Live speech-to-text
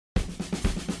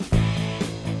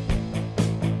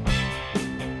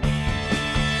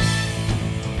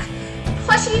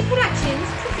Totality Productions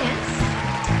presents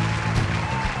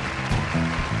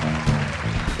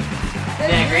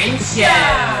The Grinch Show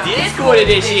Discord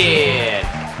Edition!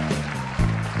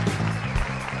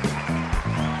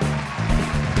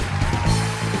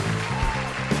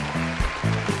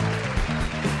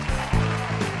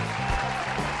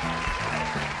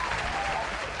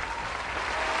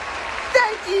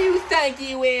 Thank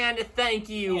you, and thank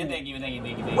you. And thank you.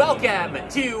 Welcome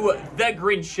to The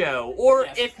Grinch Show, or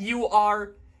yes. if you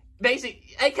are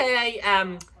aka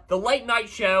the late night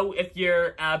show, if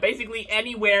you're basically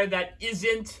anywhere that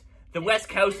isn't the West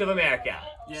Coast of America.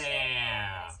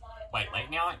 Yeah. Wait,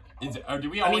 late night? Do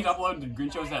we always upload the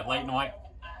Grinch shows at late night?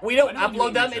 We don't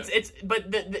upload them.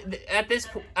 But at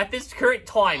this current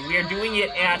time, we are doing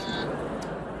it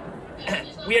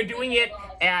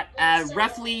at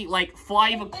roughly like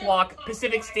 5 o'clock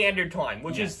Pacific Standard Time,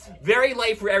 which is very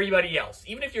late for everybody else.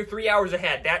 Even if you're 3 hours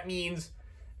ahead, that means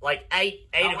like 8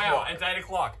 o'clock. Wow, it's 8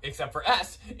 o'clock. Except for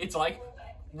us, it's like,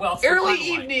 well, it's early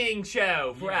evening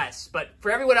show for us, but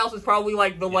for everyone else, it's probably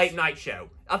like the late night show.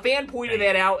 A fan pointed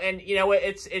that out, and you know what?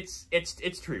 It's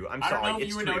true. I'm sorry. I don't know if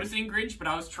you were noticing, Grinch, but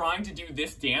I was trying to do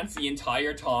this dance the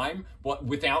entire time, but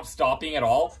without stopping at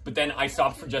all. But then I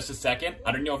stopped for just a second.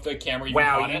 I don't know if the camera even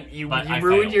caught it. You I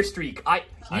ruined failed. your streak.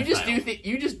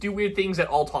 You just do weird things at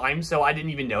all times, so I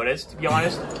didn't even notice, to be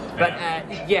honest. But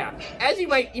yeah, as you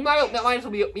might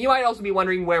also be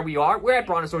wondering where we are. We're at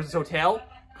Brontosaurus Hotel.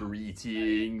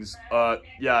 Greetings.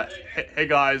 Yeah. Hey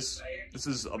guys, this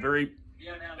is a very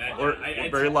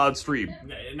loud stream.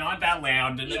 Not that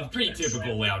loud. It's pretty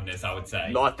typical loudness, I would say.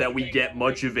 Not that we get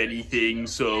much of anything,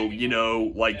 so you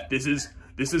know, like this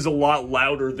is a lot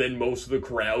louder than most of the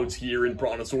crowds here in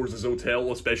Brontosaurus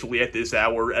Hotel, especially at this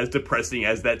hour. As depressing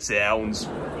as that sounds.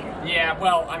 Yeah.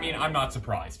 Well, I mean, I'm not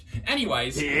surprised.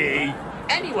 Anyways. Hey.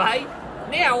 Anyway,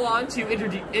 now on to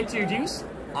introduce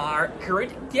our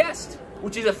current guest,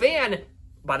 which is a fan.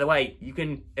 By the way, you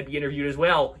can be interviewed as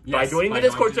well by joining the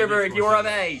Discord server if you are of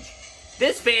age.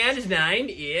 This fan's name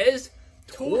is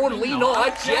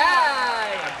TotallyNotJay.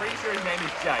 I'm pretty sure his name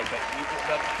is Jay,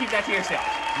 but keep that to yourself.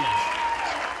 Yes.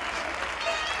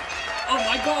 Oh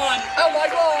my god! Oh my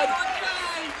god!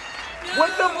 No!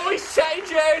 With the voice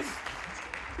changes!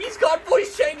 He's got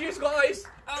voice changes, guys!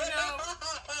 Oh no!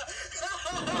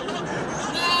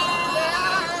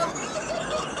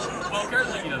 Well,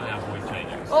 currently he doesn't have voice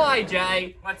changes. Hi,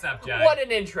 Jay. What's up, Jay? What an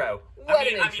intro. What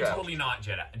an intro. Totally not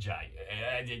Jay.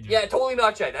 Yeah, totally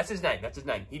not Jay. That's his name. That's his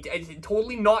name. It's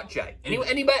totally not Jay. Anything?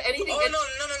 Oh no!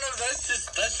 That's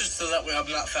just so that way I'm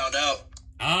not found out.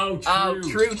 Oh,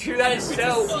 true. Oh, true. That is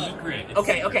so secret.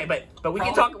 Okay, but we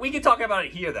can talk. We can talk about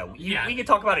it here, though. Yeah, we can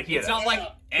talk about it here. It's not like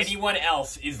anyone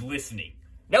else is listening.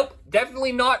 Nope,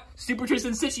 definitely not. Super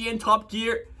Tristan Sician, Top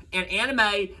Gear, and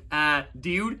Anime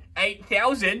Dude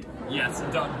 8000. Yes,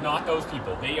 not those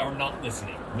people. They are not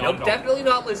listening. Nope, definitely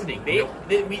not listening.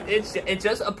 It's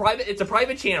just a private. It's a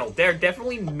private channel. They're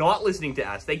definitely not listening to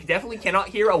us. They definitely cannot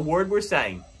hear a word we're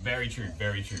saying. Very true.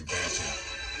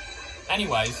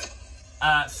 Anyways.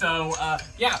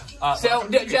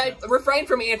 Jay, refrain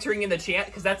from answering in the chat,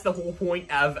 because that's the whole point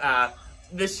of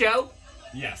this show.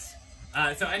 Yes.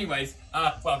 Anyways,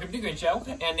 welcome to the Grinch Show,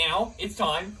 and now it's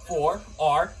time for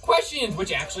our questions,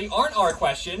 which actually aren't our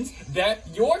questions. They're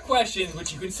your questions,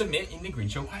 which you can submit in the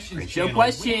Grinch Show questions. Grinch Show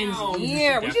questions. Wow,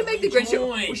 yeah, we should make the Grinch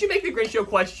Show. We should make the Grinch Show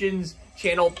questions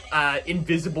channel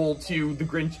invisible to the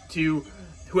Grinch, to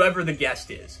whoever the guest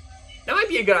is. That might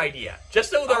be a good idea. Just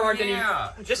so there aren't any.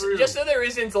 Just so there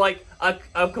isn't like a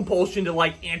compulsion to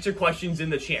like answer questions in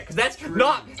the chat, because that's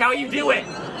not how you do it.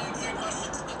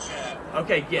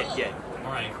 Okay, good.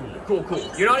 Alright, Cool.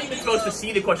 You're not even supposed to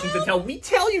see the questions until we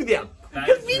tell you them.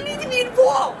 Because we need to be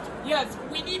involved. Yes,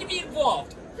 we need to be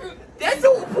involved. That's the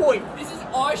whole point. This is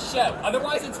our show.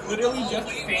 Otherwise, it's literally just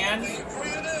fans.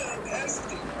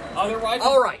 Otherwise,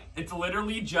 alright. It's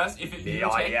literally just if it. May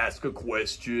I ask a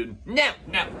question? No.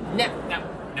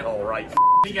 Alright,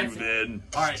 you then.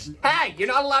 Alright. Hey, you're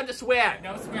not allowed to swear.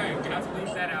 No swearing. We have to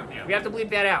bleep that out now. We have to bleep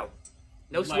that out.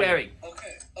 No swearing.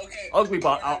 Okay.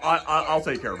 Uglybot, I'll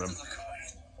take care of him.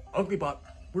 Uglybot,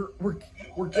 we're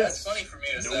guests. That's funny for me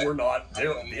to No, say. we're not.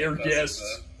 They're guests.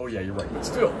 Oh yeah, you're right. But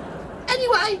still.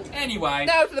 Anyway.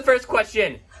 Now for the first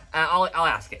question. I'll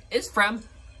ask it. It's from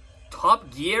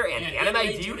Top Gear and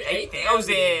Anime Dude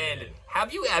 8000.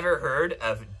 Have you ever heard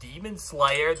of Demon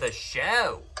Slayer the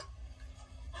show?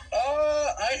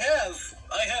 I have.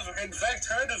 In fact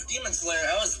heard of Demon Slayer.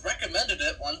 I was recommended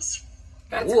it once.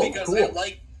 That's Because cool. I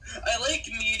like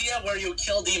media where you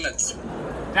kill demons.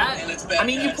 That, And it's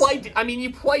you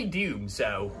play Doom,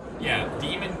 so Yeah,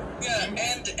 Demon. Yeah,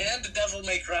 and Devil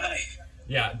May Cry.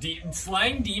 Yeah,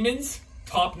 slaying demons,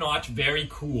 top notch, very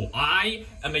cool. I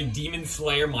am a demon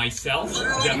slayer myself.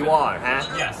 You are,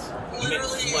 huh? Yes.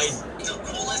 Literally the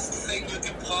coolest thing you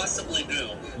could possibly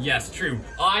do. Yes, true.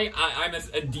 I'm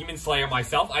a demon slayer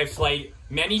myself. I've slayed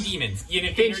many demons. Many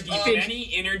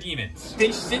inner demons.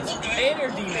 Since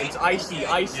inner demons, I see.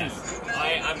 Yes.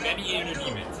 Many inner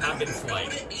demons have been slain.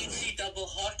 HE double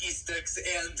hockey sticks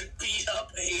and beat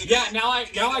up a... Yeah, now I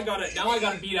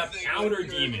gotta beat up outer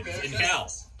demons in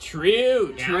hell.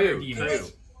 True. Do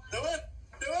it,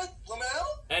 Lamau?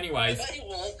 Anyways. I bet you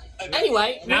won't.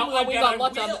 Anyway, Now we got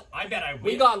lots of I bet I will.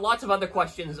 we got lots of other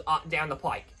questions down the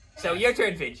pike. So your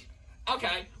turn, Finch.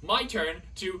 Okay, my turn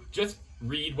to just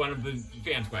read one of the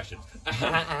fans' questions.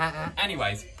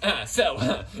 Anyways,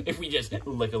 so if we just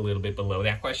look a little bit below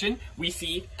that question, we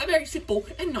see a very simple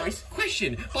and nice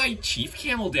question by Chief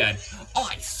Camel Dad.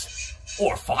 Ice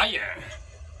or fire?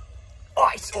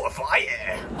 Ice or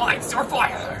fire? Ice or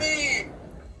fire?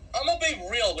 I'm gonna be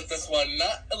real with this one.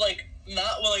 Not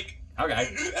like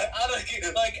Okay.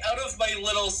 out of my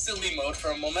little silly mode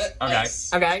for a moment. Okay.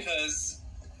 Okay. Because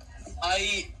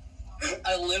I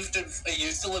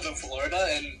used to live in Florida,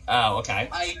 and Oh, okay.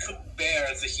 I could bear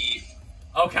the heat.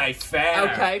 Okay, fair.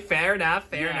 Okay, fair enough.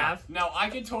 Fair enough. No, I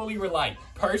can totally relate.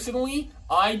 Personally,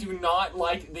 I do not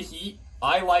like the heat.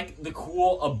 I like the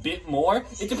cool a bit more.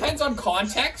 It depends on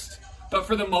context, but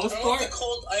for the most I want part, the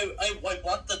cold. I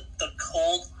want the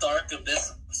cold, dark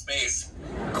abyss of space.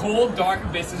 cold, dark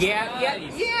abyss is Yeah.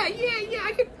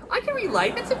 nice. I can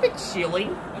relate. That's a bit chilling.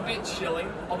 A bit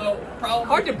chilling, although probably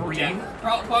Hard to breathe.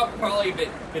 Probably a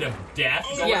bit of death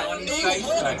going Yeah. on in No, space.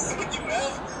 Alex, but- what you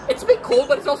have? It's a bit cold,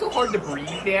 but it's also hard to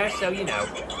breathe there. So you know.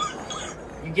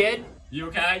 You good? You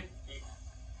okay?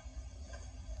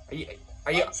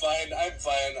 Are you? I'm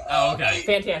fine. Oh, okay.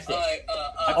 Fantastic.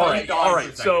 All you died for a right.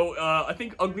 second. So I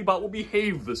think Uglybot will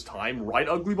behave this time, right,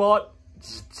 Uglybot?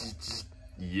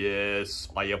 Yes,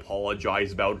 I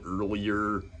apologize about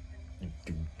earlier.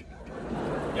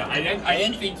 Yeah, I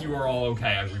didn't think you were all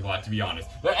okay, Uglybot, to be honest.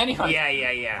 But anyway.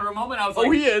 Yeah. For a moment, I was like,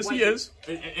 Oh, he is. wait, He is.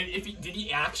 Did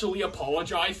he actually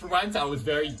apologize for once? I was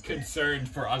very concerned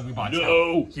for Uglybot's health.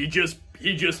 No,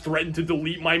 he just threatened to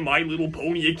delete my My Little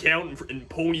Pony account in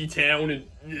Ponytown and.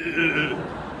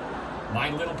 My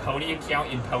Little Pony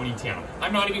account in Ponytown.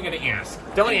 I'm not even going to ask.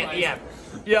 Don't. Anyways, Yeah.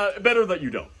 Yeah, better that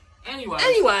you don't.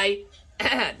 Anyway,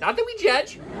 not that we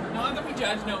judge. not that we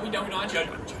judge. No, we don't. We're not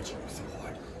judging. I'm judging you so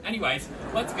hard. Anyways,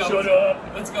 let's go. Shut up.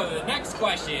 Let's go to the next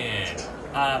question.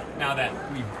 Now that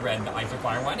we've read the Ice or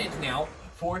Fire one, it's now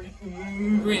for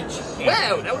Grinch.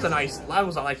 Wow, that was a nice.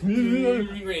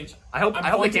 Grinch. I hope the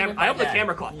pointing with my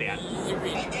camera head. caught that.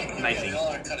 Grinch. Nice.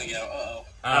 Y'all are cutting out.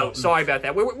 Oh, sorry about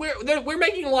that. We're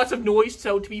making lots of noise.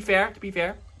 So to be fair.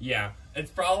 Yeah,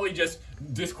 it's probably just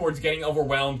Discord's getting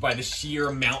overwhelmed by the sheer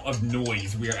amount of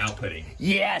noise we are outputting.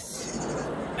 Yes.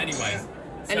 Anyways.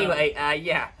 Anyway,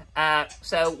 yeah.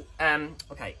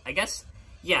 Okay, I guess,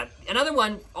 yeah. Another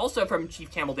one, also from Chief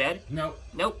Camel Dad. No.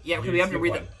 Nope. Yeah, we have to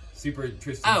read it. Super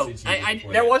Tristan. Oh,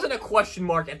 Suchi there wasn't a question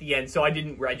mark at the end, so I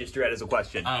didn't register it as a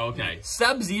question. Oh, okay.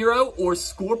 Sub-Zero or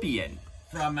Scorpion?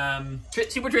 From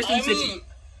Super Tristan Suchi.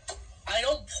 I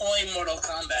don't play Mortal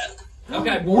Kombat.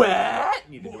 Okay. What?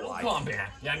 Neither do Mortal I. Kombat.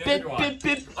 Yeah, neither do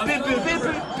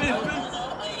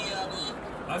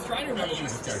I was trying to remember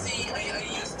these characters. I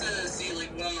used to see like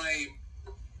one of my.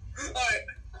 Alright,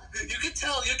 you can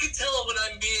tell when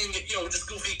I'm being, just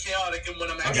goofy, chaotic, and when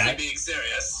I'm actually being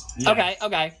serious.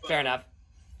 Okay, fair enough.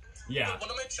 Yeah. One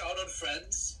of my childhood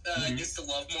friends used to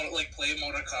love play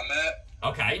Mortal Kombat.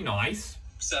 Okay, nice.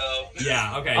 So.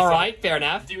 Yeah, okay. All so right, fair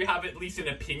enough. do you have at least an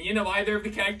opinion of either of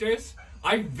the characters?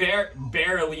 I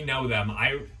barely know them.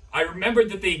 I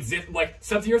remembered that they exist, like,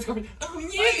 Sub-Zero, Scorpion. Oh,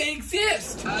 yeah, they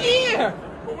exist! Yeah!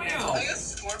 Wow. I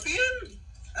guess Scorpion?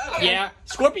 Yeah,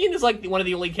 Scorpion is like one of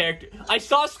the only characters. I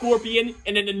saw Scorpion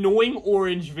in an annoying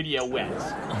orange video once.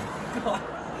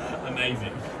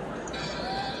 Amazing.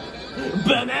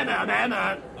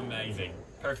 Banana. Amazing.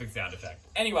 Perfect sound effect.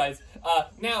 Anyways,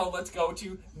 now let's go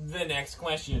to the next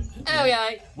question. Oh yeah,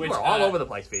 Which, we're all over the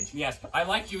place, Finch. Yes, I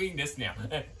like doing this now.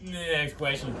 Next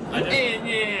question.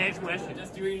 Next question.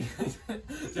 Just doing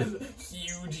just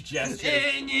huge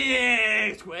gestures.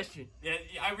 Next question. Yeah,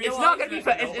 I It's not gonna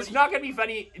realize be that it's not gonna be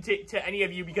funny to any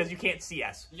of you because you can't see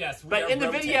us. Yes, we But are in the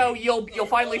rotating. video, you'll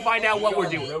finally find out what We we're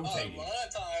are doing. rotating. One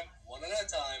at a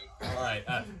time. All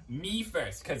right, me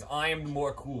first, because I am the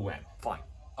more cool one. Fine.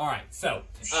 All right, so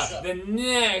the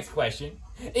next question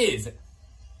is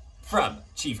from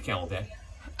Chief Kelden.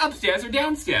 Upstairs or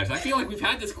downstairs? I feel like we've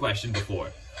had this question before.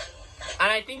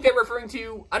 And I think they're referring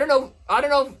to I don't know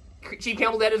Chief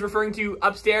Camel Dad is referring to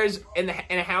upstairs in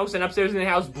a house and upstairs in a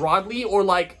house broadly, or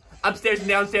like upstairs and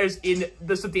downstairs in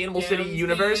the Stuffed Animal City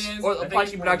universe, or the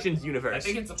Plushie Productions universe? I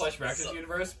think it's the Plushie Productions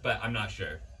universe, but I'm not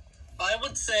sure. I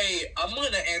would say I'm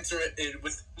going to answer it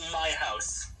with my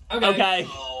house. Okay.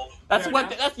 So,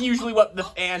 That's usually what the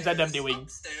fans end up doing.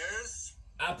 Upstairs.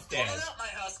 Upstairs. Well, not my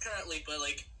house currently, but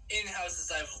like in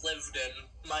houses I've lived in,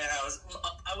 my house,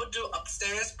 I would do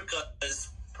upstairs because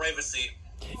privacy.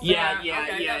 Yeah.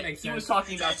 That makes He sense. was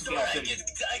talking about That's Stuffed where Animal City.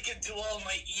 I could do all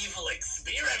my evil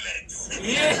experiments.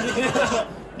 Yeah.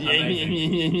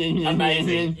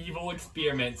 Amazing. Evil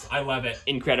experiments. I love it.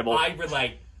 Incredible. I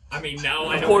relate. I mean, now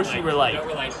I Of don't course relate. you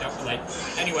relate. Don't relate.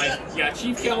 Anyway, yeah,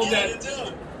 Chief Camel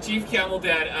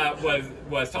Dad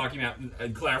was talking about,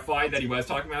 clarified that he was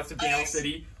talking about Stuffed Animal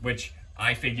City, which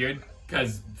I figured,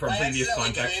 because from previous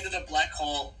context. I created a black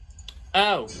hole.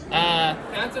 Oh,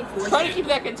 That's unfortunate. try to keep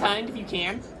that contained if you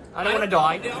can. I don't want to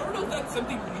die. I don't know if that's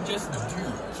something you just do.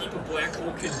 Keep a black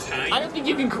hole contained. I don't think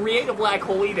you can create a black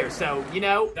hole either, so, you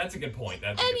know. That's a good point.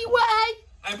 Anyway.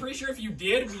 I'm pretty sure if you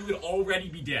did, we would already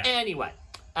be dead. Anyway.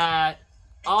 Time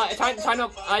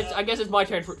up. I guess it's my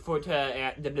turn it's my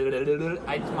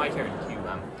turn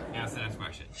to, Ask the next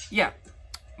question. Yeah.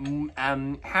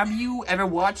 Have you ever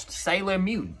watched Sailor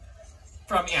Moon?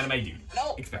 From Anime Dude.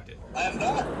 No. Expected. I have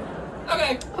not.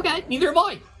 Okay, neither have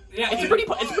I. Yeah, It's a pretty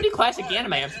classic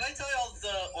anime. Can I tell you all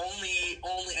the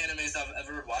only animes I've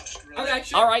ever watched? Really? Okay,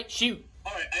 sure. Alright, shoot.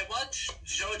 Alright, I watched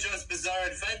JoJo's Bizarre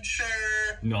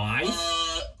Adventure. Nice.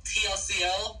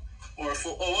 TLCL. No, it's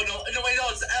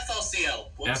FLCL.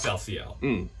 Whoops.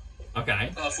 FLCL.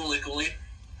 Okay. Fully Cooley.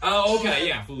 Oh, okay,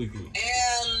 yeah, fully cool.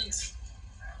 And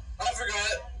I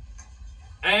forgot.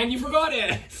 And you forgot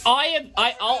it. The name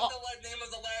of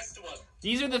the last one.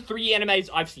 These are the 3 animes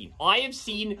I've seen. I have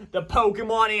seen the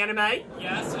Pokemon anime,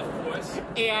 Yes, of course.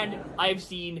 and I've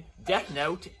seen Death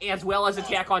Note, as well as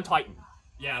Attack on Titan.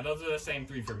 Yeah, those are the same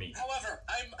 3 for me. However,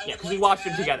 I Yeah, would because we like watched to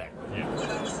them add, together. Yeah. When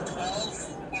I was 12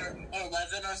 or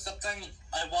 11 or something,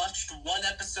 I watched one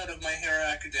episode of My Hero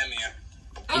Academia.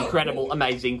 Incredible,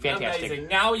 amazing, fantastic. Amazing.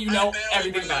 Now you know I barely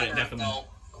everything about it, remember definitely. though.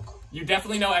 You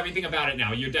definitely know everything about it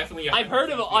now. You're definitely. I've heard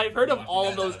of all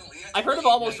of those. I've heard of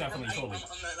almost. Definitely, totally.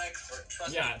 I'm an expert.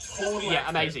 Trust Yeah, me. totally. Yeah,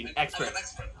 amazing, I'm expert. an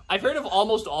expert. I've heard of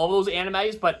almost all those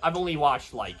animes, but I've only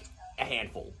watched like a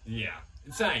handful. Yeah.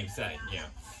 Same, yeah.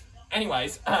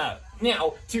 Anyways,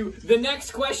 now to the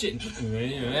next question,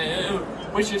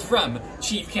 which is from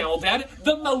Chief Camel Dad,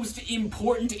 the most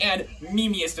important and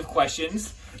memeiest of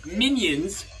questions: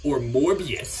 Minions or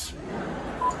Morbius?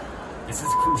 This is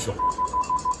crucial.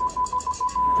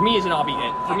 For me, it's an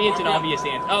obvious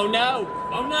answer. Oh no!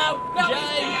 Oh no! No,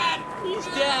 Jay! he's dead! He's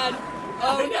dead!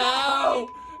 Oh no!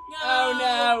 Oh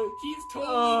no! He's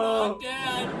totally not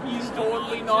dead! He's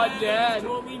totally not dead! He's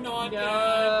totally not dead!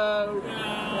 No!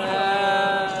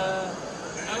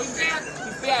 Oh, he's back!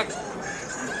 He's back!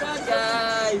 He's back,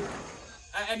 guys!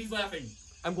 And he's laughing.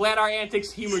 I'm glad our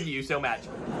antics humored you so much.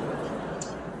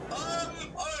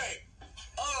 Alright.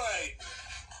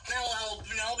 Now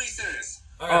I'll be serious.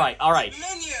 Alright.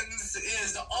 Minions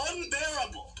is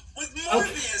unbearable. With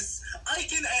Morbius, I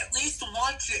can at least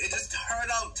watch it and just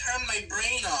turn my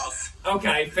brain off.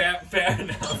 Okay, fair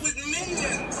enough. With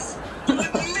Minions!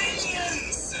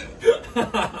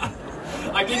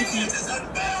 Minions is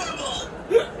unbearable!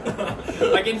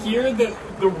 I can hear the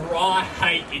raw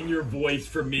hate in your voice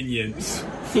for Minions.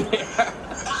 I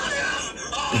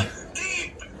have a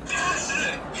deep,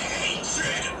 passionate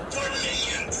hatred for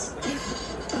Minions!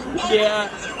 Yeah.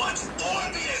 I watched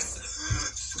Morbius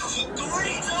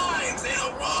 3 times in a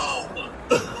row!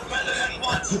 Rather than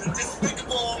watch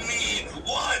Despicable Me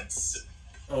once!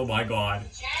 Oh my god.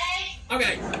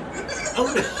 Okay.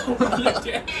 Oh no.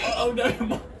 Oh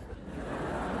no.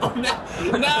 Oh no.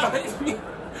 No, it's me.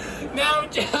 No,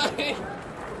 Johnny.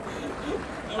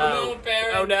 Oh no,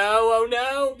 parents. Oh no, oh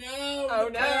no. No. Oh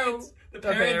the no. Parents. The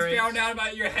parents found out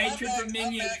about your hatred for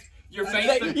Minions. Your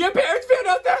Facebook. Your parents found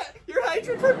out that your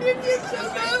hatred for Minions.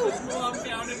 Oh no. Mom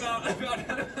found out.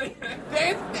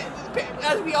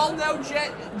 As we all know,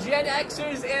 Gen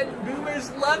Xers and Boomers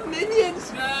love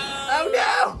Minions. No. Oh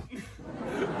no.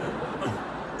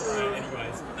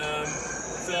 Anyways,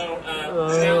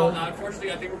 now,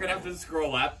 unfortunately, I think we're gonna have to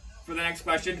scroll up for the next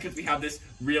question because we have this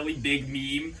really big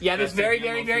meme. Yeah, this very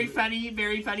funny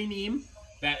meme.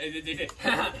 Yeah.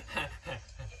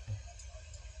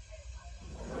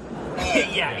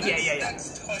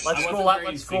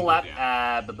 Let's scroll up.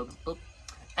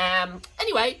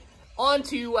 Anyway, on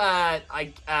to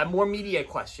more media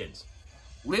questions.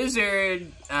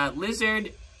 Lizard.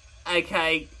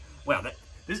 Okay. Well,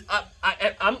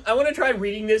 I want to try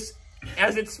reading this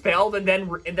as it's spelled and then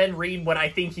read what I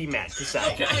think he meant to say.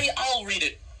 Okay, I'll read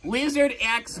it. Lizard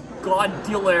X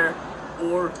Godzilla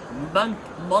or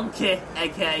Monkey,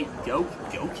 aka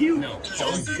Goku? No.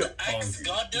 Lizard X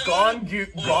Godzilla.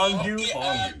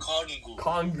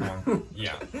 Kongu.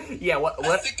 Yeah. Yeah, I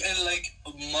what? think I like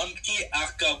monkey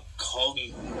aka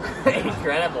Kongu.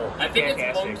 Incredible. I think it's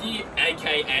Fantastic. Monkey,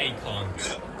 aka Kong.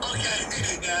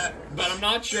 Okay, yeah. But I'm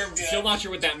not sure, still not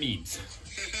sure what that means.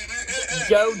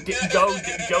 Go Dilla.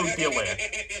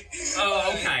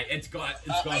 Oh, okay. It's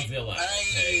Godzilla.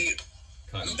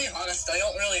 I'm gonna be honest, I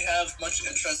don't really have much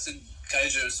interest in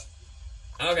kaijus.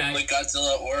 Okay. Like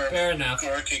Godzilla or Fair enough.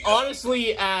 King.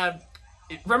 Honestly,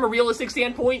 from a realistic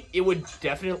standpoint, it would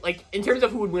definitely, like, in terms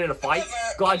of who would win in a fight,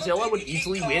 Godzilla would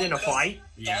easily win in a fight.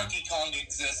 Yeah. Donkey Kong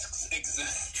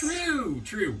exists. True.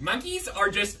 Monkeys are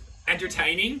just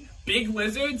entertaining. Big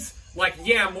lizards, like,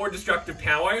 yeah, more destructive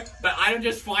power, but I don't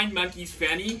just find monkeys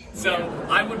funny, so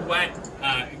I would want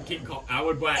King Kong, I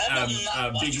would want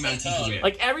Big Monkey to win.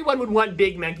 Like, everyone would want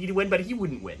Big Monkey to win, but he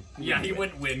wouldn't win. He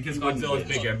wouldn't win because Godzilla's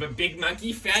bigger, but Big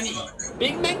Monkey funny.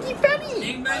 Big Monkey funny!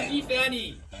 Big Monkey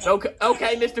funny.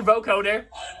 Okay, Mr. Vocoder.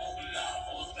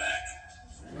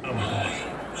 Oh my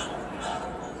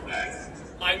god.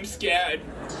 I'm scared.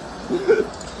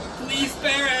 Please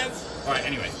spare us. Alright,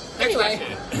 anyway. Next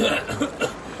question.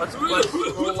 Let's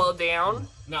roll down.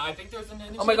 No, I think there's an...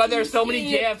 Oh my god, there's so many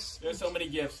gifts. There's so many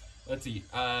gifts. Let's see.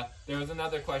 There was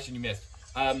another question you missed.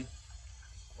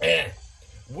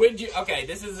 Would you... Okay,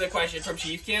 this is a question from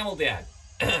Chief Camel Dad.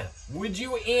 Would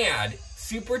you add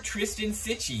Super Tristan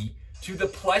Sitchy to the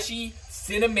plushie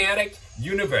cinematic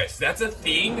universe? That's a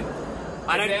thing? Is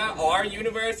that our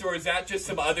universe, or is that just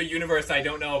some other universe I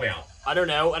don't know about? I don't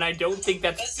know, and I don't think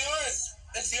that's... It's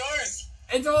yours.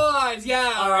 It's ours,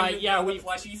 yeah. Alright, yeah, the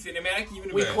plushie cinematic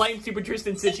universe. we claim Super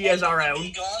Tristan Sitchy as our own.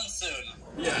 Be gone soon.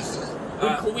 Yes.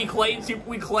 We claim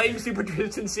Super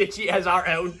Tristan Sitchy as our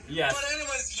own. Yes. But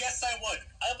anyways, yes, I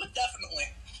would definitely.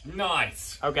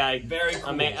 Nice. Okay. Very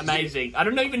cool. Amazing. I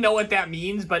don't even know what that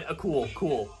means, but cool.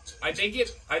 I think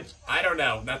I don't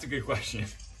know. That's a good question.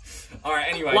 Alright,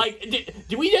 anyway. Like,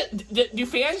 do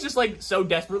fans just, like, so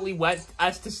desperately want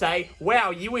us to say,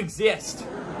 wow, you exist?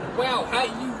 Wow, how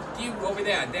you over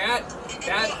there? That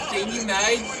thing you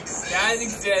made, that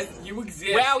exists. You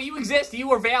exist. Wow, you exist. You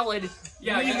are valid.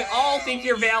 Yeah, we all think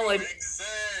you're valid.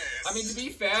 I mean, to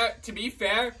be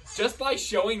fair, just by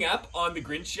showing up on the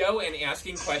Grinch show and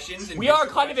asking questions, and we are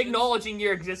kind of acknowledging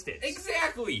your existence.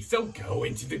 Exactly. So go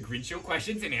into the Grinch show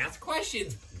questions and ask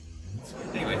questions, please.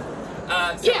 Anyway,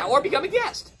 yeah, or become a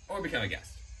guest.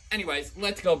 Anyways,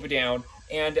 let's go down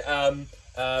and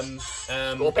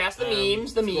Scroll past the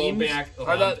memes, back,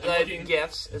 or the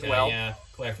gifs as well. Yeah,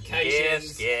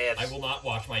 clarifications. Gifs. I will not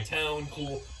watch my tone.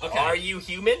 Cool. Okay. Are you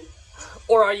human,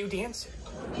 or are you dancing?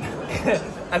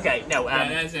 Okay, no.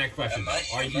 That's the next question.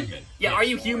 Are you human? Yeah, are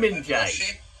you human, Jay?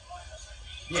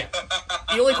 Yeah.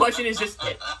 The only question is just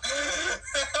it.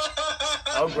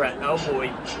 Oh, Brett. Oh,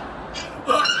 boy.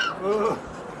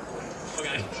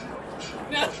 Okay.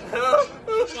 No.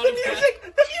 The music!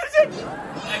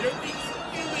 I don't think he's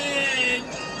human.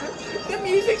 The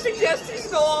music suggests he's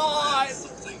not!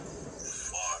 Something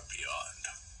far beyond.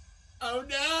 Oh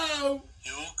no!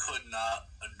 You could not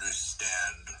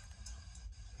understand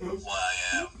who I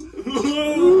am.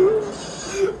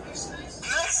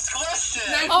 Next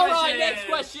question! Alright, next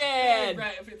question!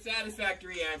 Right, if it's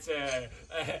satisfactory answer.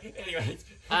 Anyways.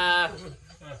 Now,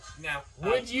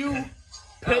 would you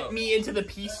put me into the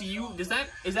PCU? Is that?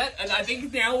 And I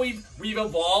think now we've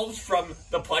evolved from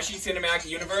the plushie cinematic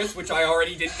universe, which I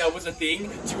already didn't know was a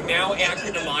thing, to now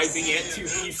acronymizing it to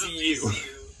PCU.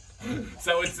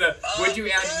 So it's would you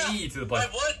add me to the plushie? I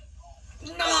would.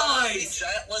 Nice!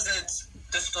 Giant lizards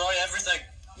destroy everything.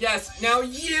 Yes, now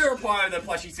you're part of the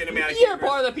plushie cinematic You're universe.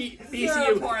 part of the PCU.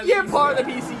 You're part of the You're part of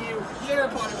the PCU. You're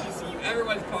part of the PCU.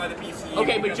 Everyone's part of the PCU.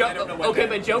 Okay,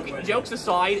 but jokes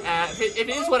aside, if it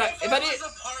is what If I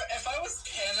was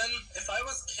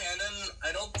canon,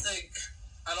 I don't think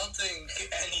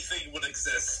anything would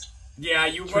exist. Yeah,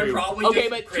 you True. would probably Okay, just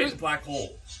but create a black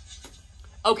hole.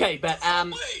 Okay, but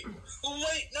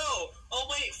Wait, no. Oh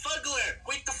wait, Fuggler.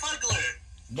 Wait, the Fuggler.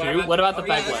 True. What about the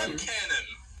yeah, Fuggler? I'm canon.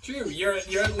 True. You're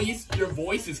at least your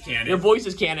voice is canon. Your voice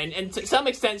is canon, and to some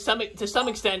extent,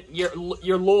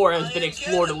 your lore has been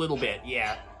explored a little bit.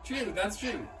 Yeah. True. That's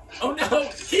true. Oh no,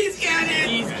 he's canon.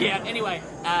 He's canon. Anyway,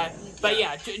 but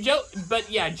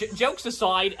yeah, jokes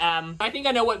aside, I think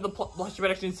I know what the plushie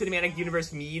production cinematic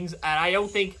universe means, and I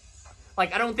don't think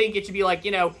it should be like,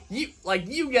 you know, you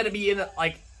gotta be in it,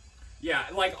 like. Yeah,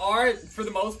 like for the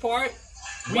most part,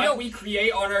 we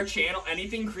create on our channel,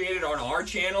 anything created on our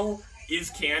channel is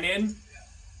canon.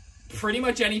 Pretty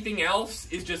much anything else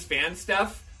is just fan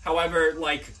stuff. However,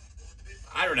 like,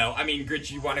 I don't know. I mean, Grinch,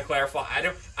 you want to clarify? I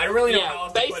don't really know how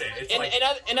else to put it.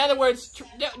 It's in other words,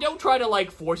 don't try to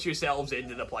like force yourselves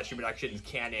into the Plushie Productions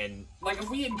canon. Like, if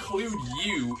we include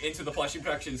you into the Plushie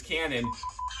Productions canon,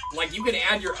 like, you can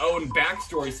add your own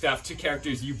backstory stuff to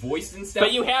characters you voiced and stuff.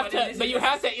 But you have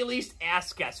to at least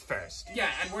ask us first. Yeah,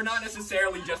 and we're not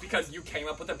necessarily, just because you came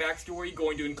up with a backstory,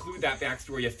 going to include that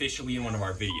backstory officially in one of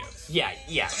our videos. Yeah.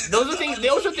 Those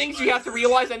are things you have to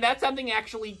realize, and that's something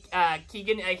actually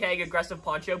Keegan, aka Aggressive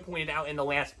Poncho, pointed out in the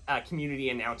last community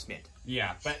announcement.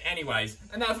 Yeah, but anyways,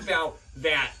 enough about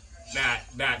that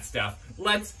stuff.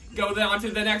 Let's go on to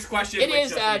the next question.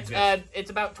 It's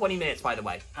about 20 minutes, by the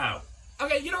way. Oh.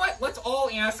 Okay, you know what? Let's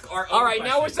all ask our own All right,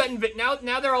 questions. now we're sending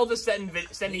now they're all just sending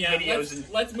videos.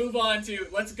 Let's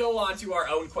go on to our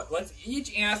own let's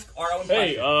each ask our own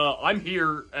Hey, question. I'm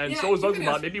here, and so is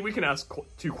Ugmabot. Maybe we can ask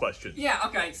 2 questions. Yeah,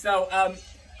 okay, so,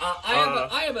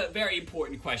 I have a very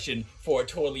important question for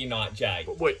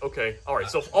TotallyNotJay. Wait, okay. All right,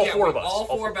 so all 4 of us. All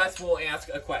four of us will ask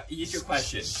each a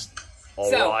question.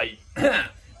 All right.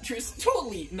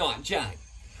 TotallyNotJay.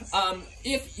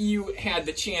 If you had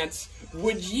the chance,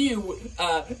 would you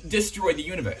destroy the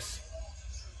universe?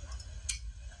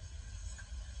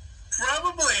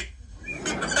 Probably.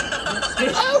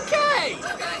 Okay.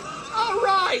 All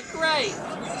right. Great.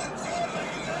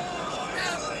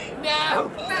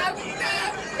 No.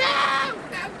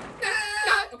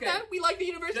 Okay. No, we like the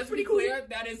universe. Just to be clear,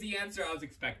 that is the answer I was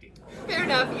expecting. Fair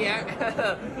enough. Yeah.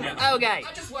 Okay.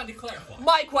 I just wanted to clarify.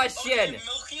 My question. Okay,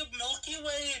 Milky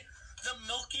Way. The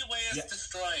Milky Way is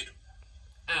destroyed.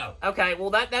 Oh. Okay, well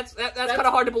that's kind of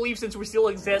hard to believe since we still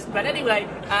exist. But anyway,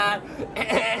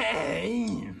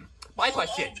 my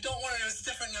question. Oh, don't worry, it's a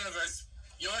different universe.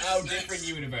 Yours Oh, is different next.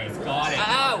 universe. Got it.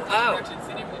 Oh.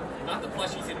 Not the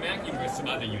Plushie Cinematic universe, some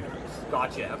other universe.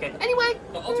 Gotcha. Okay. Anyway,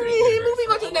 The alternate universe. moving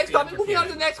on to the next topic. Moving on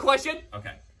to the next question.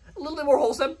 Okay. A little bit more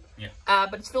wholesome. Yeah.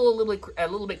 But it's still a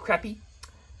little bit creepy.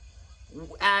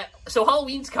 So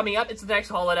Halloween's coming up. It's the next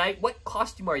holiday. What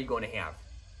costume are you going to have?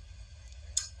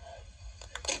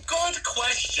 Good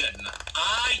question.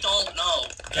 I don't know.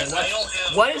 Because I don't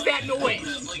have... What is that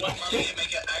noise? Like, money to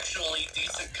make an actually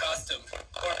decent costume.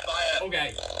 Or buy a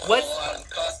Okay. full-on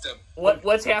costume.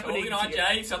 What's happening?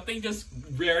 TotallyNotJay, something just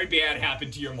very bad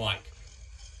happened to your mic.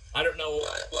 I don't know.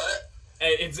 What?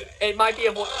 It might be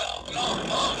a voice.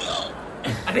 No.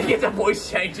 I think it's a voice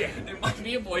changer. It might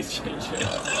be a voice changer.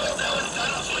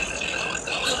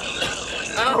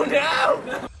 Oh no!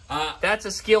 That's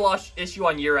a skill issue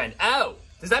on your end. Oh,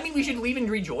 does that mean we should leave and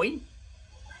rejoin?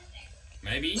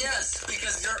 Maybe. Yes,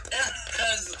 because I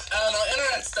don't know,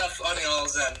 internet stuff on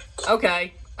y'all's end.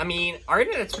 Okay. I mean, our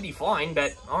internet's pretty fine,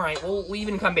 but alright, we'll leave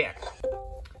and come back.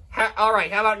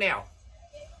 Alright, how about now?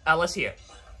 Let's hear.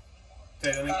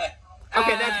 Hi.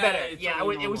 Okay, that's better. It's Yeah,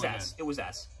 totally it was normal us. It was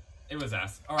us. It was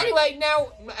us. All right. Anyway, now,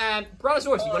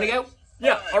 Brontosaurus, you want to go?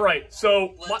 Yeah, all right.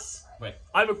 So, Let's... Wait.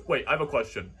 I have a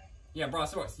question. Yeah,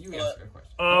 Brontosaurus, you answer the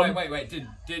question. Wait. Did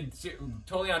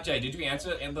TotallyNotJay, did you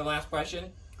answer in the last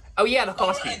question? Oh yeah, the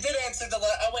costume. I did answer the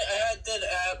last... Oh, wait, I did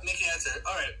make an answer.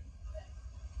 Alright.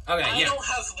 Okay, I yeah. don't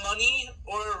have money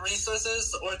or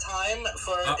resources or time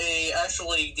for a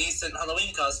actually decent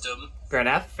Halloween costume. Fair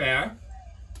enough. Fair.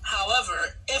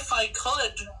 However, if I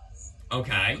could,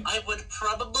 Okay. I would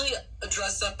probably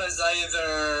dress up as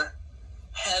either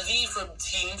Heavy from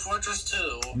Team Fortress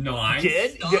 2. Nice.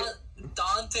 Good.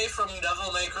 Dante from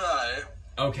Devil May Cry.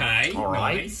 Okay. All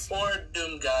right. Nice. Or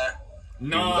Doom Guy.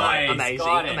 Nice. Amazing.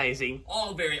 Got it. Amazing.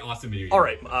 All very awesome videos. All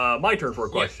right, my turn for a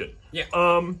question. Yeah.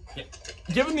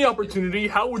 Given the opportunity,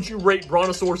 how would you rate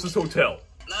Brontosaurus' hotel?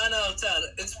 9 out of 10.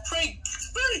 It's pretty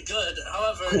good.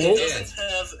 However, Cool. it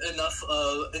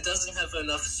doesn't have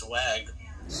enough swag.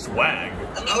 Swag?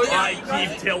 I mean, I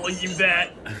keep telling you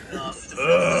that. Enough.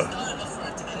 Not enough for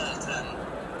a 10 out of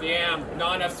 10. Damn,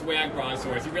 not enough swag,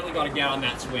 Brontosaurus. You really got to get on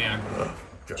that swag.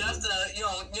 You have to, you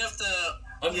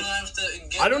have to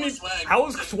get I don't more need. swag. How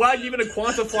is swag even a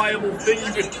quantifiable thing?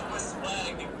 You Get can. more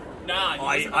swag. Nah,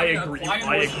 I agree.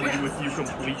 I agree with you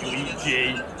completely,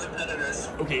 Jay. Competitors.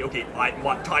 Okay. I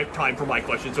want time for my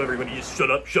question. So everybody, just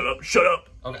shut up.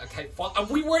 Okay,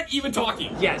 we weren't even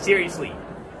talking. Yeah, seriously.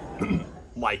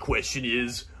 My question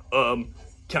is, can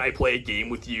I play a game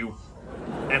with you?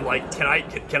 And like, can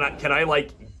I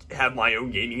like have my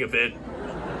own gaming event?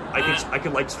 I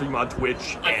could like stream on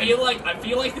Twitch. I feel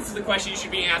like this is the question you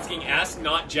should be asking us,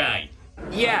 not Jay.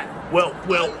 Yeah. Well,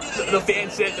 the fan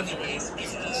said,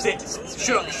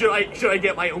 should I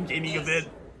get my own gaming event?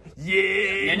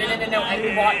 Yeah. No. No.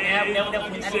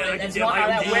 That's not how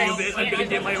that works. I'm gonna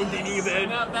get my own gaming event.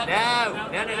 No.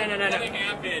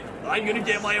 I'm gonna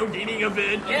get my own gaming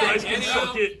event. You Yeah, guys can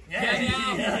suck it.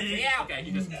 Yeah. Okay,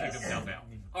 he just took himself out.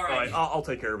 All right. Alright, I'll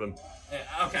take care of him.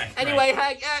 Okay. Anyway,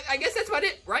 right. I guess that's about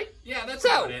it, right? Yeah, that's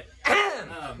So, about it.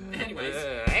 Anyways.